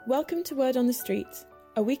Welcome to Word on the Street,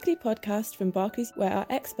 a weekly podcast from Barclays where our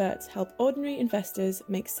experts help ordinary investors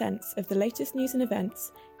make sense of the latest news and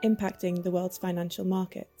events impacting the world's financial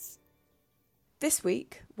markets. This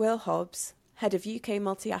week, Will Hobbs, Head of UK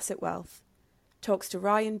Multi-Asset Wealth, talks to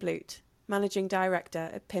Ryan Blute, Managing Director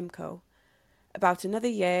at PIMCO, about another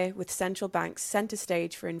year with central banks centre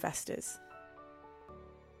stage for investors.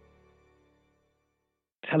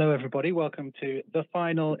 Hello, everybody. Welcome to the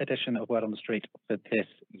final edition of Word on the Street for this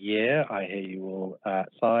year. I hear you all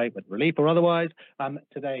sigh with relief or otherwise.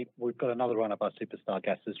 Today, we've got another one of our superstar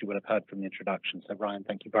guests, as you would have heard from the introduction. So, Ryan,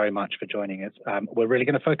 thank you very much for joining us. We're really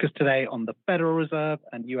going to focus today on the Federal Reserve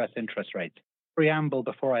and US interest rates. Preamble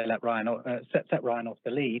before I let Ryan set Ryan off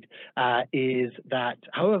the lead is that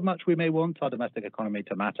however much we may want our domestic economy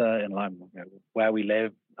to matter in line with where we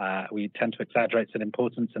live, we tend to exaggerate its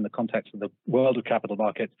importance in the context of the world of capital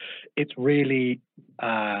markets. It's really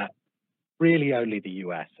only the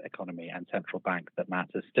US economy and central bank that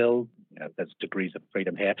matters. Still, there's degrees of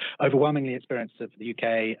freedom here. Overwhelmingly, experience of the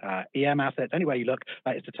UK EM assets, anywhere you look,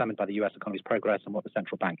 is determined by the US economy's progress and what the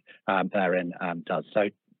central bank therein does. So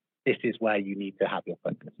this is where you need to have your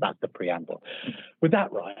focus. That's the preamble. With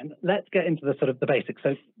that, Ryan, let's get into the basics.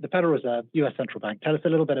 So the Federal Reserve, US Central Bank, tell us a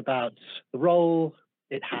little bit about the role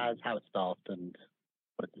it has, how it staffed, and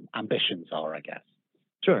what its ambitions are, I guess.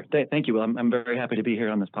 Sure. Thank you. Well, I'm very happy to be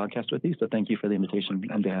here on this podcast with you. So thank you for the invitation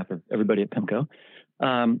on behalf of everybody at PIMCO.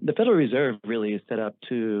 The Federal Reserve really is set up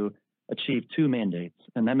to achieve two mandates,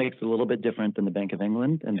 and that makes it a little bit different than the Bank of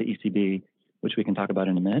England and the ECB, which we can talk about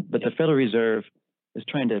in a minute. But the Federal Reserve is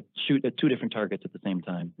trying to shoot at two different targets at the same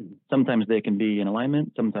time. Sometimes they can be in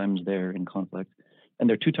alignment, sometimes they're in conflict. And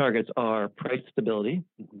their two targets are price stability,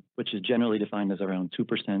 which is generally defined as around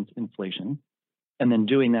 2% inflation, and then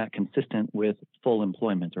doing that consistent with full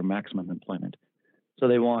employment or maximum employment. So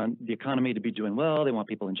they want the economy to be doing well, they want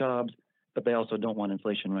people in jobs, but they also don't want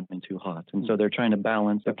inflation running too hot. And so they're trying to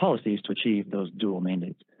balance their policies to achieve those dual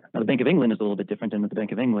mandates. Now, the Bank of England is a little bit different in that the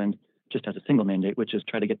Bank of England just has a single mandate, which is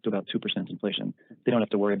try to get to about 2% inflation. They don't have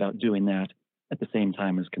to worry about doing that at the same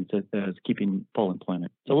time as keeping full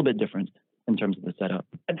employment. It's a little bit different in terms of the setup.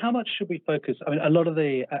 And how much should we focus? I mean, a lot of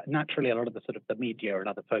the the media and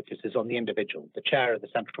other focus is on the individual, the chair of the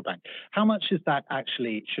central bank. How much is that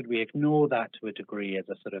actually, should we ignore that to a degree as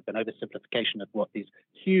a sort of an oversimplification of what these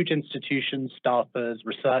huge institutions, staffers,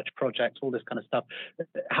 research projects, all this kind of stuff,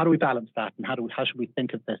 how do we balance that? And how should we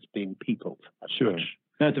think of this being peopled? Sure.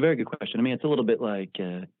 No, it's a very good question. I mean, it's a little bit like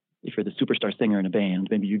if you're the superstar singer in a band,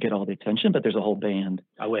 maybe you get all the attention, but there's a whole band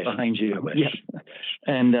behind you. I wish. Yeah.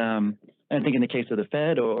 And I think in the case of the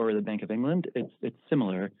Fed or the Bank of England, it's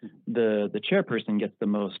similar. The chairperson gets the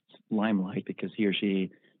most limelight because he or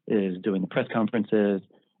she is doing the press conferences,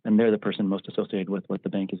 and they're the person most associated with what the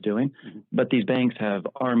bank is doing. But these banks have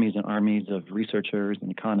armies and armies of researchers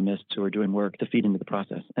and economists who are doing work to feed into the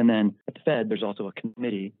process. And then at the Fed, there's also a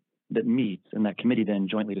committee that meets, and that committee then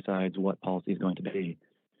jointly decides what policy is going to be.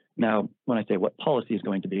 Now, when I say what policy is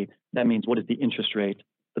going to be, that means what is the interest rate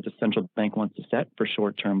that the central bank wants to set for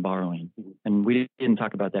short-term borrowing. And we didn't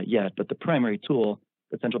talk about that yet, but the primary tool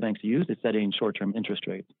that central banks use is setting short-term interest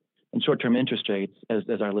rates. And short-term interest rates, as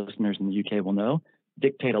our listeners in the UK will know,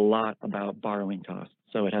 dictate a lot about borrowing costs.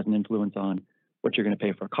 So it has an influence on what you're going to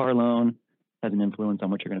pay for a car loan, has an influence on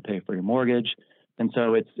what you're going to pay for your mortgage. And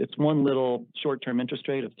so it's one little short-term interest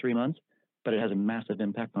rate of 3 months, but it has a massive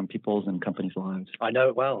impact on people's and companies' lives. I know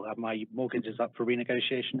it well. My mortgage is up for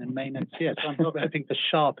renegotiation in May next year, so I'm not hoping for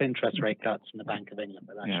sharp interest rate cuts from the Bank of England.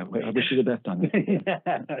 But I wish you the best on it.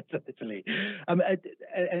 Yeah, totally.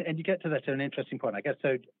 And you get to that at an interesting point, I guess.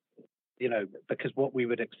 So, because what we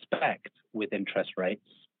would expect with interest rates,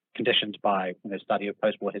 conditioned by study of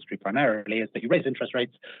post-war history primarily, is that you raise interest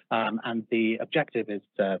rates, and the objective is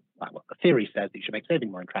the theory says that you should make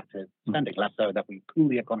saving more attractive, spending less, so that we cool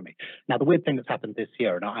the economy. Now, the weird thing that's happened this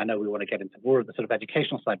year, and I know we want to get into more of the sort of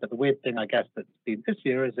educational side, but the weird thing, I guess, that's been this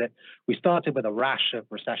year is that we started with a rash of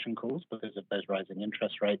recession calls because of those rising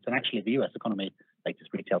interest rates, and actually the US economy, latest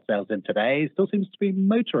retail sales in today, still seems to be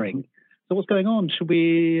motoring. So what's going on?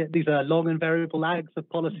 These are long and variable lags of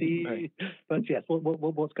policy, right. But yes,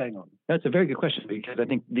 what's going on? That's a very good question, because I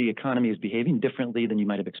think the economy is behaving differently than you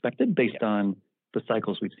might have expected based on the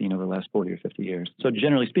cycles we've seen over the last 40 or 50 years. So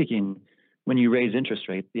generally speaking, when you raise interest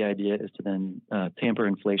rates, the idea is to then tamper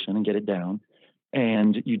inflation and get it down.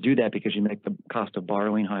 And you do that because you make the cost of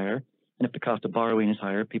borrowing higher. And if the cost of borrowing is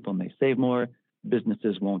higher, people may save more,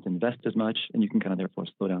 businesses won't invest as much, and you can kind of therefore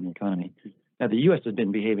slow down the economy. Now, the U.S. has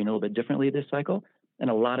been behaving a little bit differently this cycle, And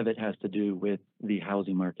a lot of it has to do with the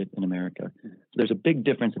housing market in America. So there's a big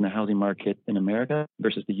difference in the housing market in America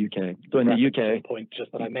versus the UK. So in the UK, point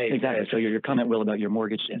just that I made. Exactly. So your comment, Will, about your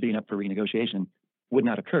mortgage being up for renegotiation would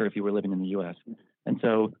not occur if you were living in the US. And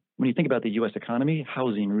so when you think about the US economy,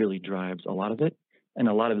 housing really drives a lot of it. And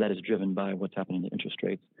a lot of that is driven by what's happening to interest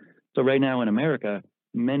rates. So right now in America,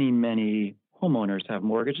 many homeowners have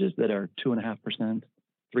mortgages that are 2.5%,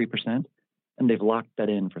 3%, and they've locked that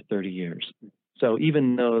in for 30 years. So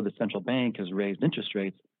even though the central bank has raised interest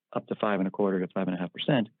rates up to 5.25% to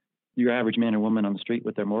 5.5%, your average man or woman on the street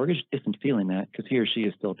with their mortgage isn't feeling that because he or she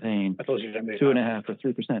is still paying 2.5% or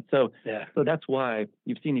 3%. So that's why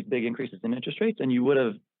you've seen these big increases in interest rates, and you would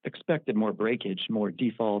have expected more breakage, more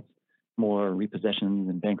defaults, more repossessions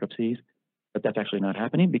and bankruptcies. But that's actually not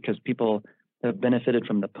happening because people have benefited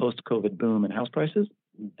from the post-COVID boom in house prices.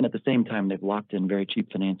 And at the same time, they've locked in very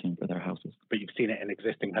cheap financing for their houses. But you've seen it in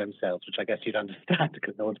existing home sales, which I guess you'd understand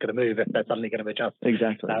because no one's going to move if they're suddenly going to adjust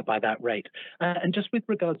by that rate. And just with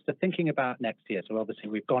regards to thinking about next year, so obviously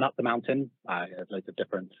we've gone up the mountain, loads of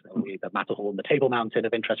different, the Matterhorn, the Table Mountain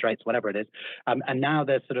of interest rates, whatever it is. And now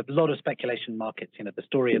there's sort of a lot of speculation markets. The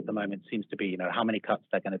story at the moment seems to be, how many cuts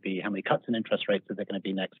they're going to be, how many cuts in interest rates are there going to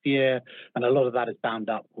be next year. And a lot of that is bound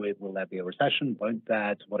up with, will there be a recession? Won't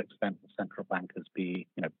there? To what extent will central bankers be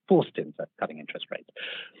forced into cutting interest rates?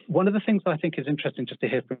 One of the things that I think is interesting just to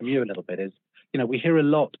hear from you a little bit is, we hear a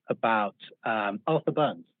lot about Arthur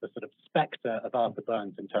Burns, the sort of spectre of Arthur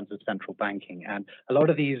Burns in terms of central banking. And a lot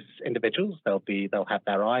of these individuals, they'll have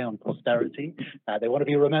their eye on posterity. They want to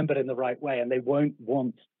be remembered in the right way, and they won't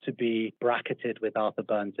want to be bracketed with Arthur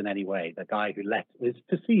Burns in any way, the guy who is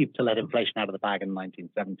perceived to let inflation out of the bag in the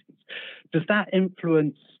 1970s. Does that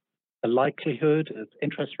influence the likelihood of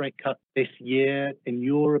interest rate cuts this year, in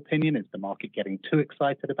your opinion? Is the market getting too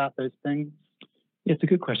excited about those things? Yeah, it's a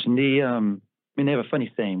good question. They have a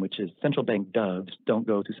funny saying, which is central bank doves don't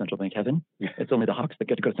go to central bank heaven. It's only the hawks that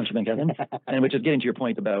get to go to central bank heaven. And which is getting to your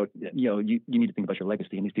point about, you need to think about your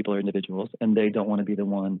legacy, and these people are individuals, and they don't want to be the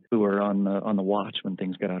one who are on the watch when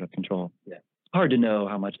things get out of control. Yeah. It's hard to know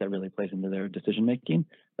how much that really plays into their decision making.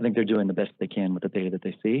 I think they're doing the best they can with the data that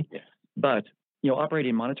they see. Yeah. But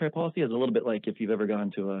operating monetary policy is a little bit like if you've ever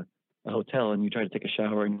gone to a hotel and you try to take a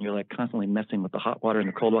shower and you're like constantly messing with the hot water and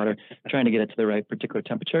the cold water, trying to get it to the right particular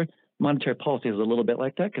temperature. Monetary policy is a little bit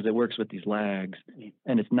like that because it works with these lags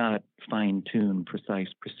and it's not fine-tuned, precise,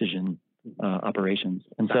 precision operations.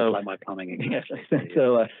 And so, like my plumbing. Yes.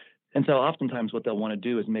 And so oftentimes what they'll want to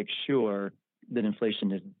do is make sure that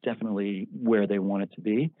inflation is definitely where they want it to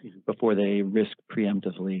be before they risk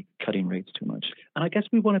preemptively cutting rates too much. And I guess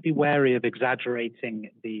we want to be wary of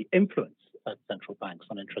exaggerating the influence of central banks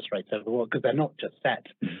on interest rates overall, because they're not just set.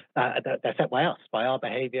 They're set by us, by our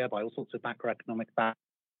behavior, by all sorts of macroeconomic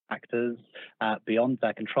factors beyond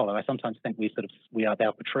their control. And I sometimes think they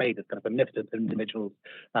are portrayed as kind of omnipotent individuals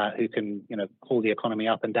who can, pull the economy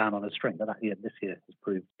up and down on a string. But this year has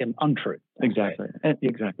proved untrue. Exactly.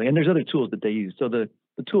 And there's other tools that they use. So the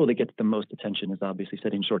tool that gets the most attention is obviously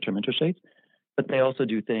setting short-term interest rates. But they also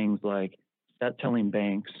do things like telling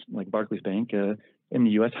banks, like Barclays Bank in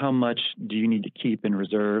the U.S., how much do you need to keep in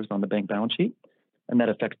reserves on the bank balance sheet? And that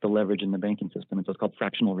affects the leverage in the banking system. And so it's called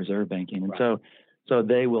fractional reserve banking. And so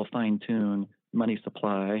they will fine-tune money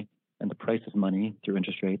supply and the price of money through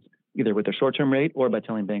interest rates, either with their short-term rate or by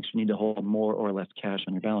telling banks you need to hold more or less cash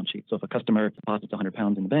on your balance sheet. So if a customer deposits 100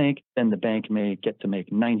 pounds in the bank, then the bank may get to make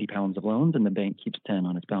 90 pounds of loans and the bank keeps 10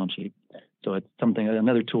 on its balance sheet. So it's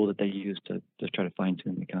another tool that they use to try to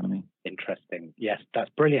fine-tune the economy. Interesting. Yes, that's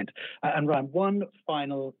brilliant. And Ryan, one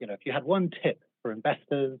final, if you had one tip for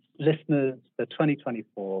investors, listeners for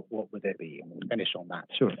 2024, what would it be? And we'll finish on that.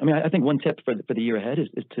 Sure. I think one tip for the year ahead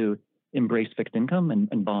is to embrace fixed income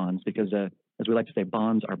and bonds, because as we like to say,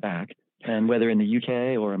 bonds are back. And whether in the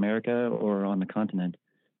UK or America or on the continent,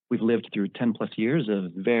 we've lived through 10 plus years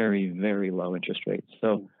of very, very low interest rates.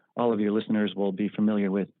 So all of your listeners will be familiar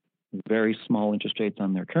with very small interest rates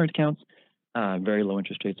on their current accounts, very low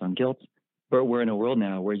interest rates on gilts. But we're in a world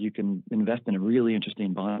now where you can invest in a really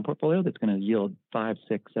interesting bond portfolio that's going to yield 5,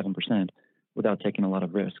 6, 7% without taking a lot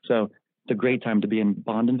of risk. So it's a great time to be a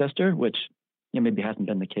bond investor, which maybe hasn't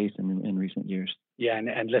been the case in recent years. Yeah,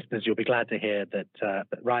 and listeners, you'll be glad to hear that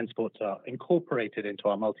Ryan Sports are incorporated into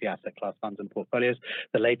our multi-asset class funds and portfolios.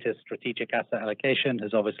 The latest strategic asset allocation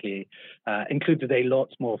has obviously included a lot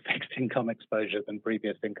more fixed income exposure than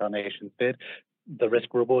previous incarnations did. The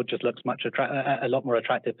risk reward just looks a lot more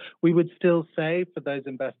attractive. We would still say for those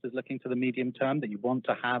investors looking to the medium term that you want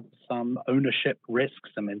to have some ownership risk,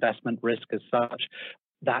 some investment risk as such.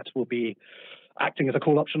 That will be acting as a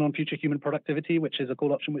call option on future human productivity, which is a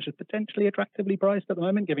call option which is potentially attractively priced at the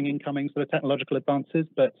moment, giving incoming sort of technological advances.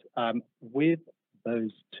 But with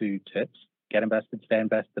those two tips, get invested, stay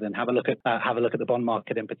invested, and have a look at the bond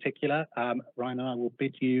market in particular. Ryan and I will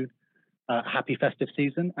bid you happy festive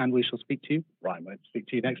season, and we shall speak to you. Ryan won't speak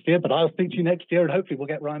to you next year, but I'll speak to you next year, and hopefully we'll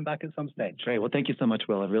get Ryan back at some stage. Great. Well, thank you so much,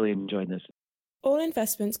 Will. I've really enjoyed this. All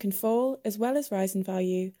investments can fall as well as rise in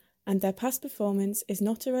value, and their past performance is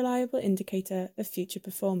not a reliable indicator of future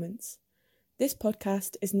performance. This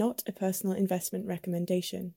podcast is not a personal investment recommendation.